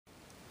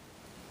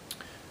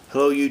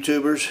Hello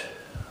YouTubers,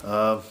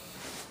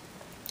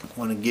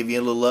 want to give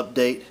you a little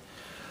update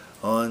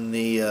on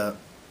the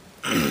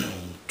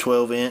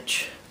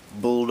 12-inch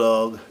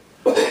Bulldog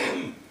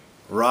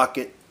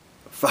rocket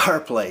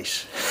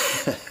fireplace.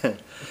 I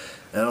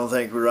don't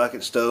think the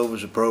rocket stove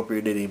is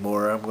appropriate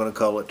anymore. I'm going to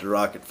call it the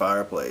rocket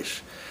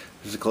fireplace.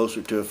 This is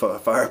closer to a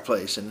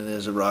fireplace than it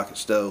is a rocket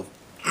stove.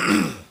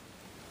 I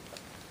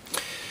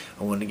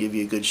want to give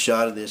you a good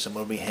shot of this. I'm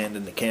going to be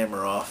handing the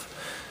camera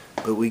off,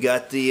 but we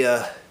got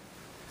the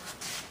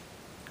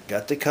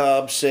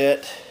cob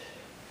set,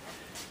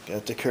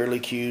 got the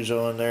curly cues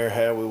on there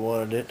how we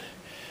wanted it.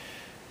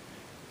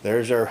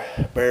 There's our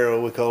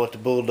barrel. We call it the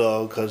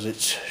Bulldog because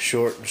it's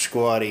short and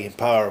squatty and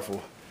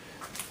powerful.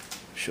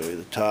 Show you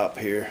the top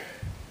here.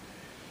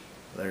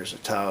 There's a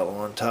tile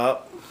on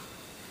top.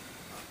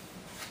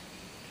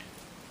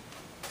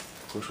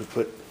 Of course, we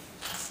put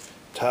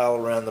tile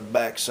around the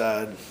back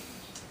side,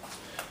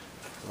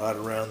 right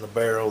around the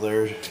barrel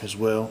there as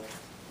well.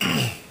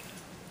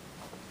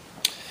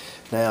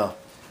 Now,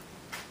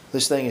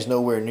 this thing is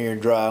nowhere near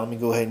dry. Let me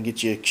go ahead and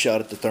get you a shot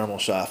at the thermal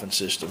siphon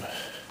system.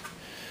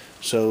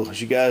 So,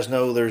 as you guys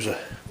know, there's a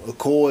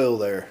coil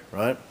there,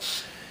 right?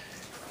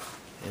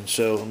 And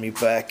so, let me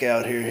back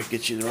out here,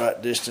 get you the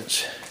right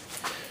distance.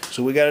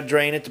 So, we got a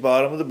drain at the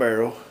bottom of the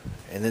barrel,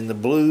 and then the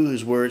blue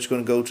is where it's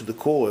going to go to the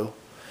coil.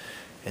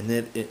 And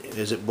then,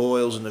 as it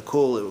boils in the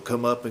coil, it will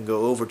come up and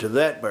go over to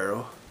that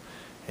barrel,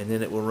 and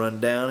then it will run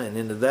down and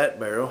into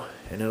that barrel,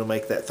 and it'll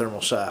make that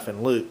thermal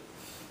siphon loop.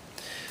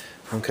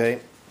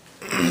 Okay.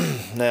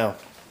 Now,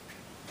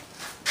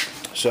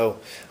 so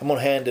I'm going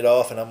to hand it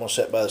off and I'm going to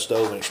sit by the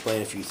stove and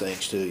explain a few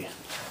things to you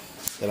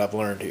that I've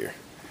learned here.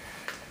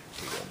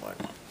 Here you go, Mike.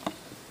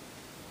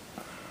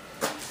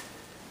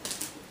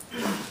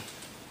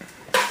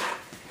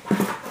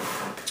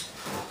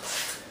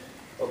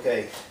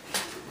 Okay.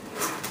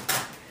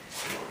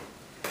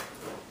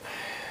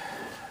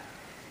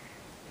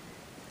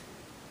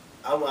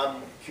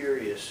 I'm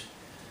curious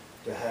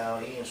to how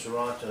Ian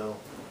Serranto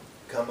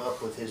come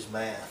up with his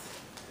math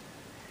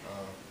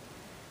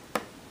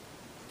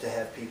to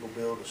have people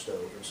build a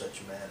stove in such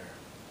a manner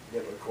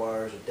that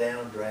requires a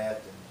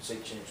downdraft and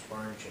 6-inch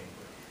burn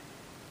chamber.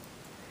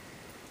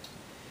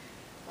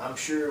 I'm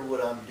sure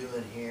what I'm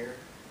doing here,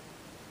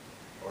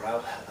 or I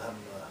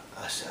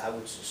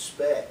would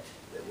suspect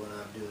that what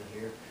I'm doing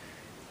here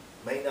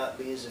may not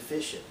be as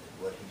efficient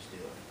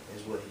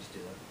as what he's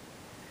doing.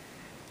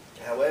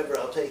 However,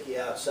 I'll take you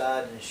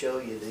outside and show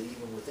you that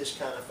even with this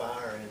kind of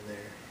fire in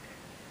there,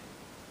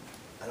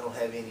 I don't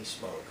have any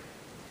smoke.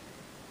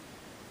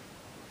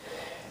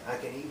 I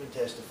can even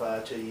testify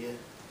to you,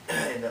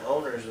 and the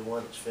owner is the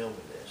one that's filming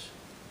this,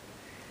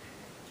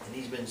 and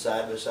he's been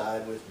side by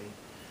side with me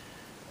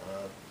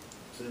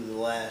through the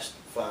last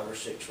 5 or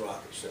 6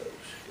 rocket stoves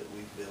that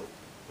we've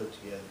put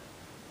together.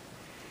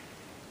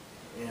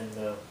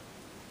 And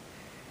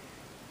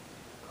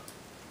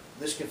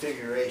this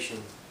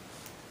configuration,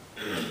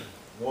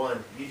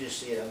 one, you just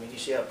see it. I mean, you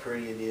see how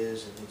pretty it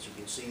is, and you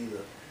can see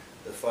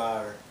the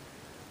fire.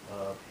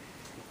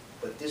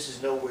 But this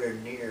is nowhere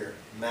near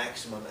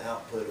maximum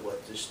output of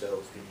what this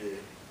stove can do.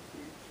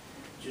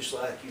 Just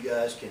like you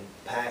guys can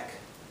pack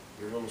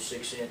your little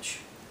 6-inch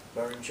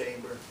burn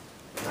chamber,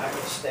 I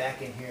can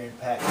stack in here and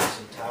pack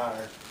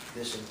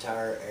this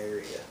entire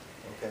area.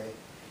 Okay,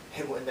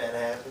 and when that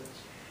happens,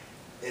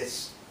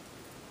 it's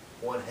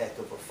one heck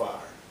of a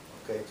fire.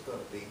 Okay, it's going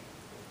to be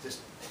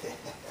just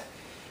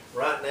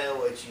right now.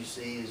 What you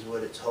see is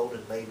what it's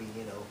holding. Maybe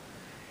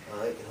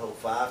it can hold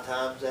 5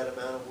 times that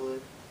amount of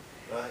wood,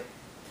 right?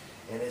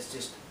 And it's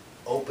just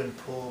open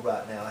pull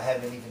right now. I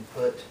haven't even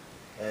put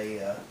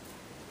a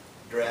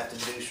draft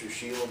inducer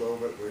shield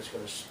over it where it's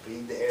going to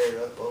speed the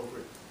air up over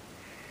it.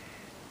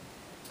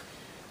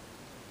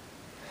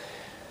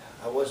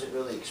 I wasn't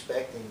really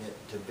expecting it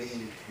to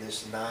be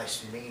this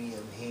nice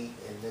medium heat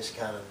and this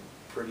kind of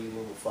pretty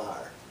little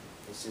fire.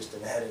 It's just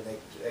an added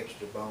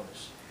extra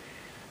bonus.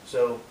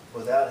 So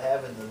without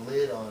having the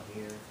lid on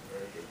here,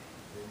 or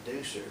the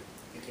inducer,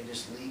 you can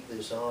just leave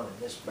this on in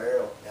this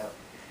barrel. Now,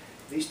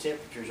 these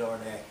temperatures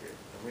aren't accurate.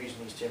 The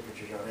reason these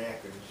temperatures aren't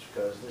accurate is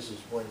because this is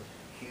one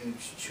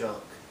huge chunk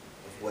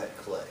of wet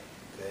clay,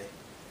 okay?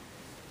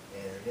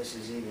 And this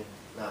is even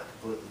not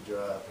completely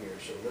dry up here,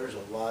 so there's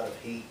a lot of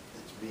heat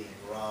that's being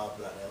robbed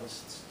right now.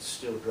 It's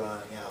still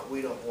drying out.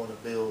 We don't want to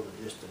build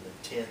just an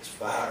intense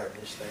fire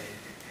in this thing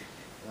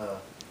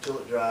until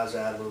it dries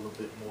out a little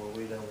bit more.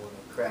 We don't want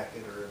to crack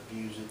it or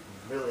abuse it.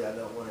 And really, I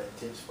don't want an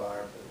intense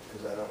fire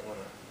because I don't want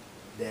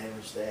to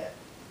damage that.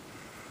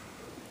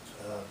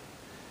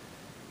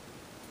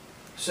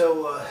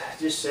 So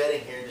just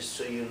setting here, just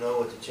so you know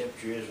what the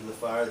temperature is of the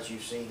fire that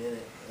you've seen in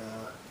it.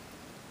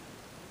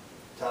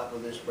 Top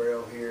of this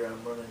barrel here,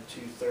 I'm running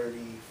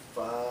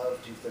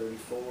 235,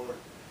 234.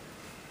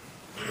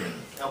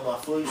 On my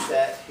flue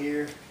stack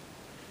here,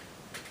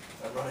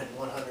 I'm running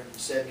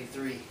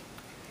 173.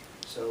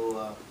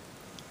 So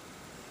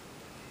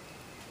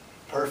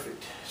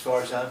perfect as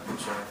far as I'm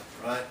concerned,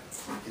 right?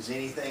 Because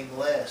anything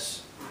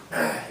less,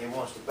 it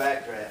wants to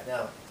backdraft.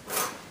 Now,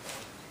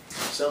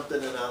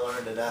 something that I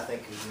learned that I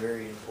think is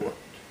very important.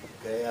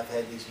 Okay, I've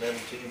had these metal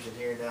tubes in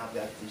here, now I've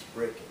got this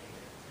brick in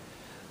here.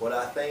 What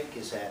I think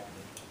is happening,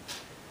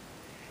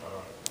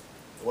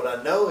 what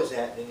I know is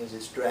happening is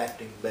it's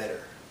drafting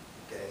better.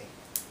 Okay,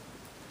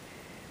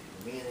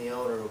 me and the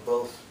owner will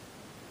both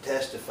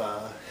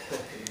testify,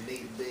 if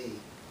need be,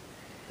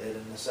 that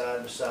in the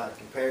side-by-side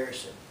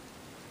comparison,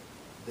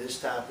 this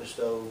type of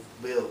stove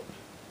built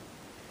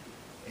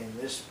in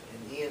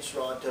Ian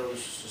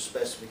Sronto's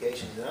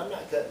specifications, and I'm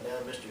not cutting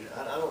down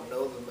I don't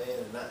know the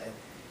man, and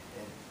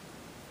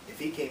if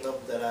he came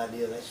up with that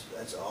idea,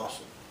 that's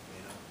awesome,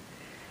 you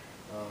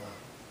know.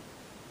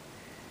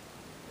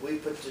 We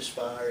put this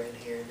fire in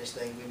here, and this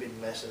thing, we've been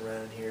messing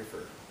around in here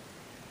for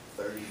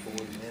 30,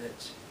 40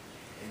 minutes,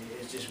 and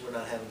it's just we're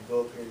not having to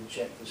go up here and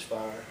check this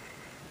fire.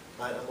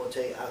 I'm going to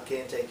tell you, I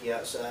can take you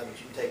outside, but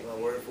you can take my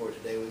word for it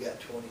today. We got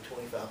 20,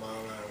 25 mile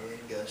an hour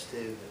wind gusts too,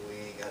 and we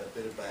ain't got a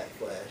bit of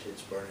backflash.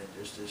 It's burning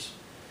just as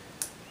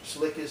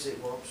slick as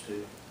it wants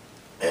to.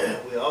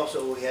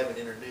 We haven't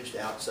introduced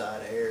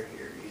outside air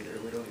here either.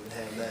 We don't even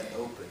have that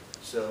open.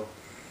 So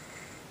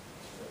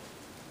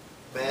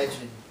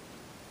imagine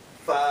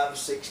 5,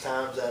 6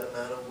 times that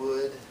amount of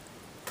wood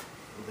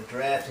with a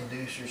draft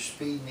inducer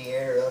speeding the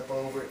air up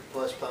over it,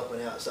 plus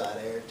pumping outside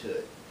air to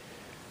it.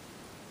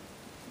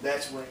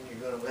 That's when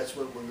we're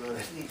gonna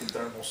need the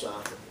thermal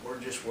siphon. We're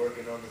just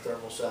working on the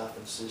thermal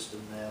siphon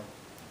system now.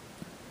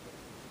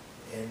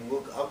 And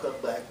I'll come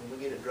back when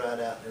we get it dried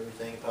out and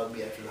everything. It'll probably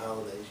be after the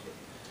holidays.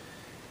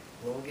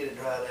 But when we get it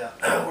dried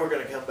out, we're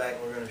gonna come back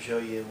and we're gonna show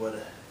you what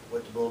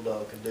the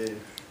Bulldog can do.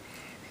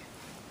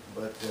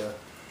 But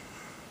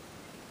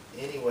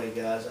anyway,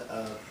 guys,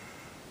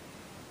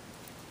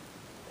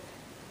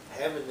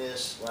 having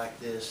this like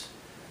this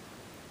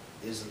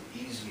is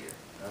easier.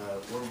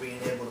 We're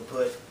being able to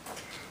put,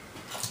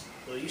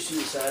 well, you see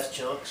the size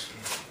chunks,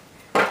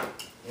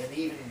 and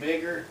even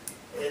bigger,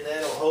 and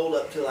that'll hold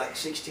up to like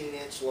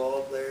 16-inch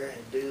log there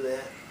and do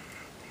that.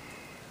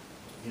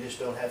 You just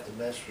don't have to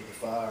mess with the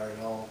fire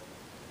at all.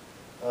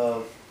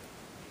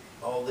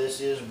 All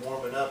this is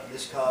warming up.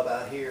 This cob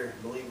out here,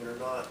 believe it or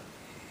not,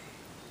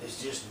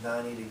 it's just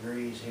 90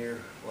 degrees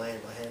here,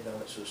 laying my hand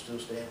on it, so it's still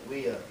standing.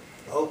 The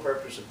whole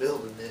purpose of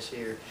building this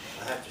here,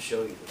 I have to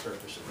show you the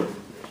purpose of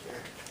building this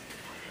here.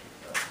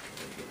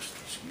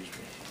 Excuse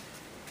me.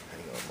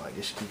 Hang on, I might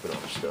just keep it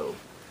on the stove.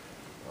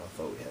 I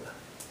thought we had a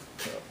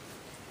cup.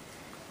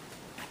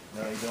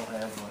 No, you don't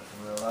have one.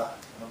 Well,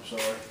 I'm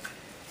sorry.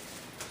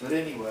 But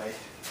anyway,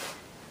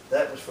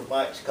 that was for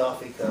Mike's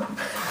coffee cup.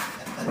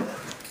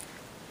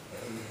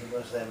 He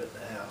must have it in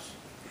the house.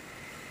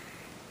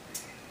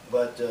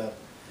 But,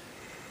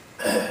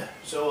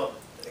 so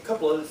a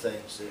couple other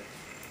things that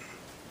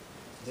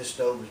this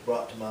stove has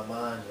brought to my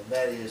mind, and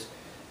that is,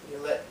 you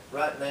know, that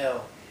right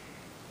now,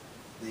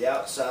 the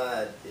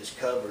outside is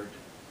covered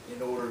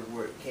in order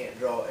where it can't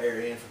draw air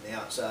in from the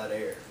outside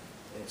air,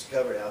 and it's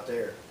covered out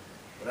there.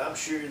 But I'm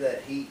sure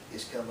that heat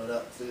is coming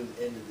up through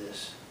into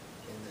this,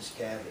 in this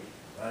cavity,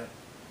 right?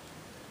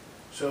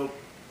 So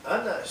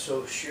I'm not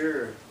so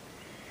sure,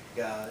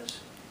 guys,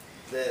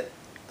 that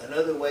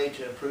another way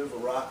to improve a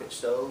rocket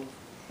stove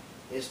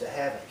is to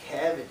have a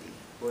cavity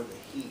where the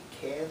heat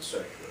can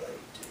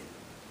circulate to,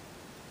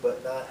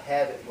 but not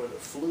have it where the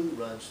flue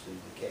runs through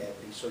the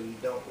cavity so you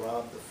don't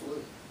rob the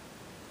flue.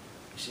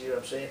 You see what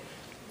I'm saying?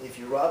 If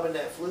you're robbing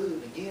that flue,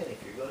 and again,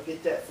 if you're going to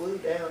get that flue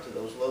down to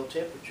those low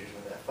temperatures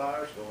when that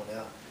fire's going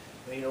out,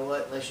 well, you know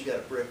what? Unless you got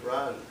a brick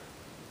riser.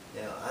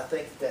 Now, I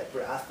think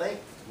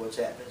what's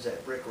happening is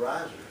that brick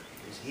riser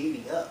is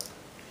heating up,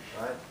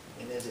 right?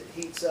 And as it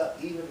heats up,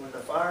 even when the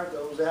fire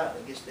goes out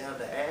and it gets down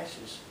to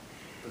ashes,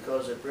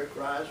 because the brick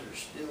riser is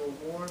still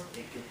warm,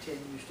 it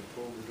continues to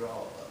pull the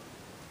draw up.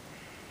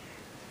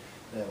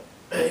 Now,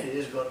 it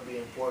is going to be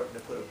important to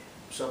put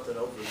something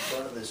over the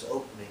front of this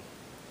opening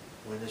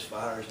when this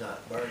fire is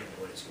not burning,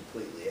 when it's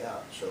completely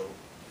out, so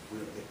we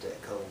don't get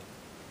that cold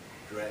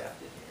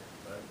draft in here,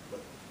 right?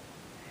 But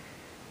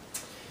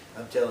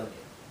I'm telling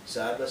you,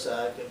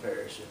 side-by-side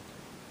comparison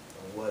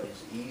on what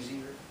is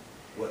easier,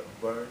 what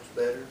burns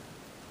better.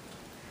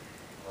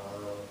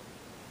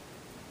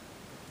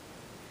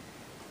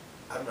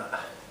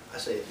 I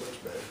say it looks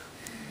better.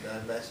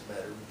 Now, that's a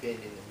matter of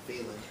opinion and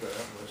feelings, but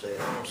I'm going to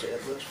say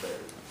it looks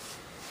better.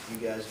 You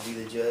guys be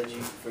the judge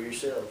for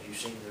yourselves. You've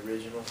seen the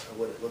original of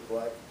what it looked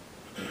like.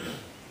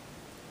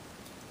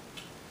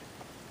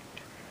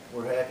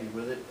 We're happy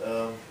with it.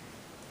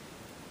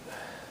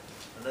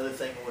 Another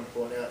thing I want to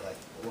point out, like,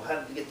 well, how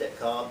did you get that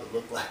cob that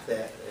looked like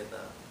that? And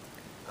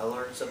I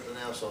learned something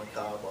else on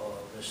cob on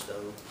this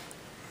stove,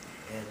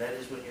 and that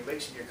is when you're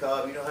mixing your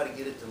cob, you know how to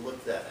get it to look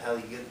how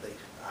you get it.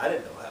 I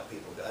didn't know how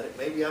people got it.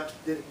 Maybe I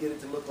didn't get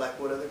it to look like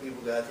what other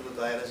people got it to look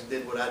like. I just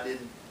did what I did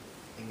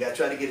and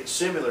tried to get it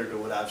similar to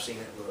what I've seen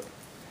it look.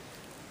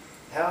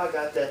 How I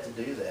got that to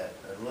do that,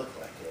 or look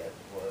like that,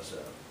 was,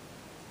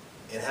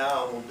 and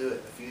how I will do it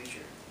in the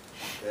future,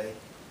 okay?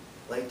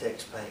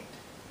 Latex paint.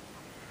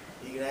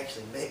 You can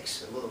actually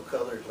mix a little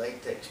colored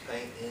latex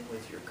paint in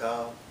with your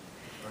cob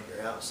on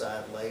your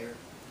outside layer,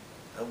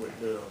 I wouldn't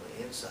do it on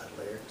the inside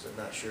layer because I'm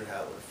not sure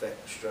how it would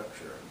affect the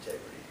structure or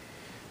integrity.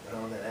 But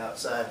on that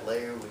outside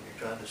layer, when you're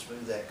trying to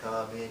smooth that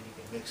cob in, you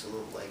can mix a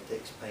little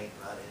latex paint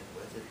right in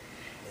with it,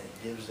 and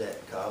it gives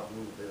that cob a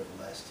little bit of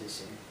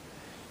elasticity.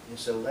 And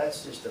so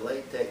that's just a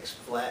latex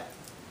flat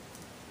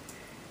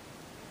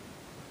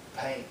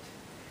paint,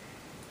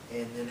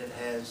 and then it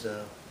has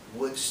a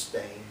wood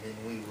stain, and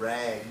we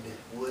ragged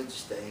wood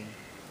stain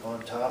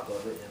on top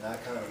of it, and I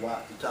kind of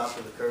wiped the top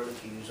of the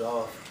curlicues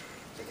off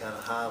to kind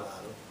of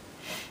highlight them.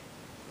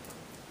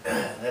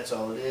 That's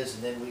all it is,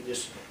 and then we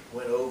just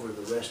went over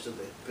the rest of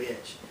the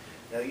bench.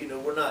 Now, you know,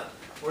 we're not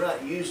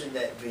using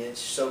that bench,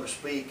 so to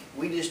speak.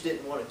 We just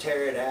didn't want to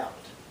tear it out,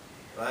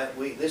 right?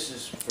 This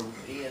is from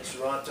Ian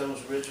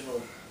Sorrento's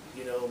original.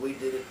 You know, we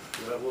did it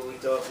what we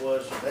thought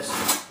was that's,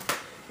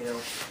 you know,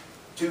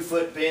 2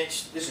 foot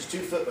bench. This is 2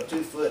 foot by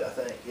 2 foot, I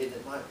think. Isn't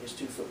it, Mike? It's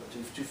 2 foot by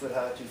 2 foot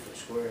high, 2 foot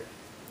square,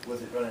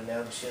 with it running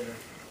down the center.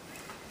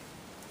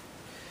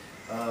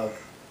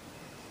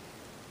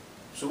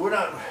 So we're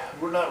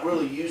not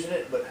really using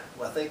it, but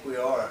I think we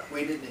are.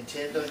 We didn't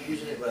intend on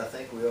using it, but I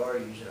think we are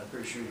using it. I'm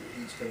pretty sure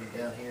the heat's coming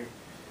down here.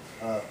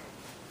 In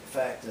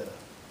fact,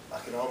 I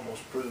can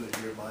almost prove it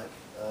here, Mike.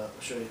 I'll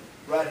show you.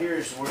 Right here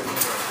is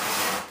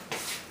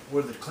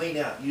where the clean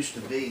out used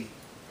to be,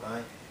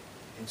 right?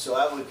 And so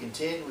I would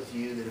contend with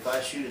you that if I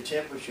shoot a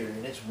temperature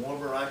and it's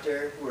warmer right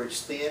there where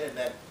it's thin and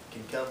that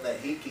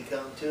heat can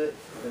come to it,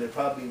 then it'll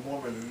probably be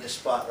warmer than this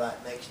spot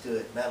right next to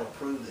it, and that'll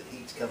prove that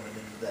heat's coming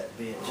into that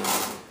bench.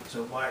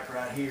 So Mike,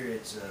 right here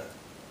it's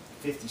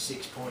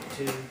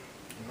 56.2,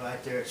 and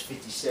right there it's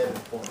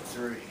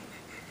 57.3.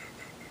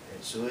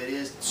 And so so it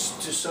is,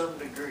 to some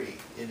degree,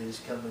 it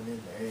is coming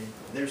in there. And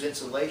there's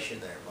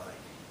insulation there, Mike.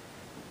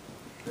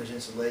 There's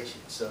insulation.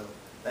 So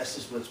that's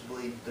just what's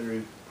bleeding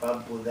through,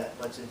 probably that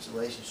much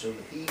insulation. So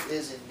the heat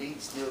is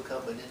indeed still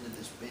coming into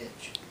this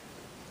bench.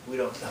 We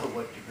don't know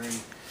what degree.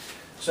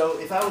 So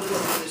if I was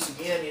going to do this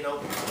again, you know,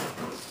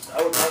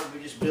 I would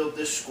probably just build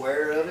this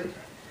square of it.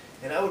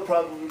 And I would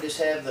probably just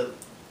have the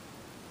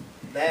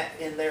mat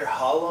in there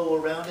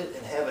hollow around it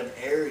and have an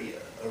area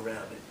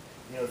around it.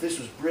 You know, if this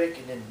was brick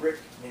and then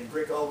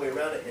brick all the way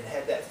around it and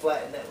had that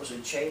flat and that was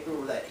a chamber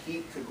where that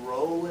heat could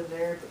roll in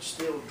there but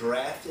still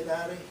draft it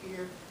out of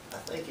here, I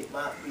think it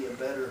might be a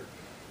better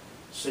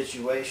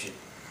situation.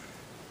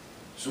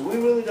 So we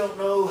really don't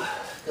know,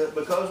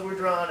 because we're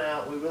drying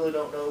out, we really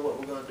don't know what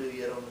we're going to do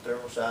yet on the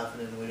thermal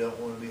siphoning, and we don't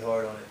want to be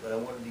hard on it. But I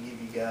wanted to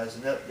give you guys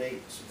an update,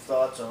 some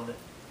thoughts on it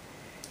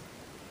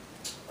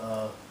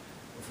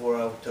before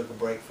I took a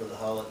break for the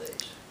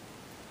holidays.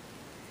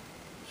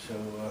 So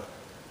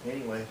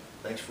anyway,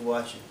 thanks for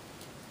watching.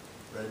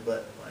 Red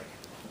button,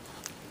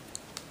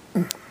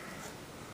 Mike.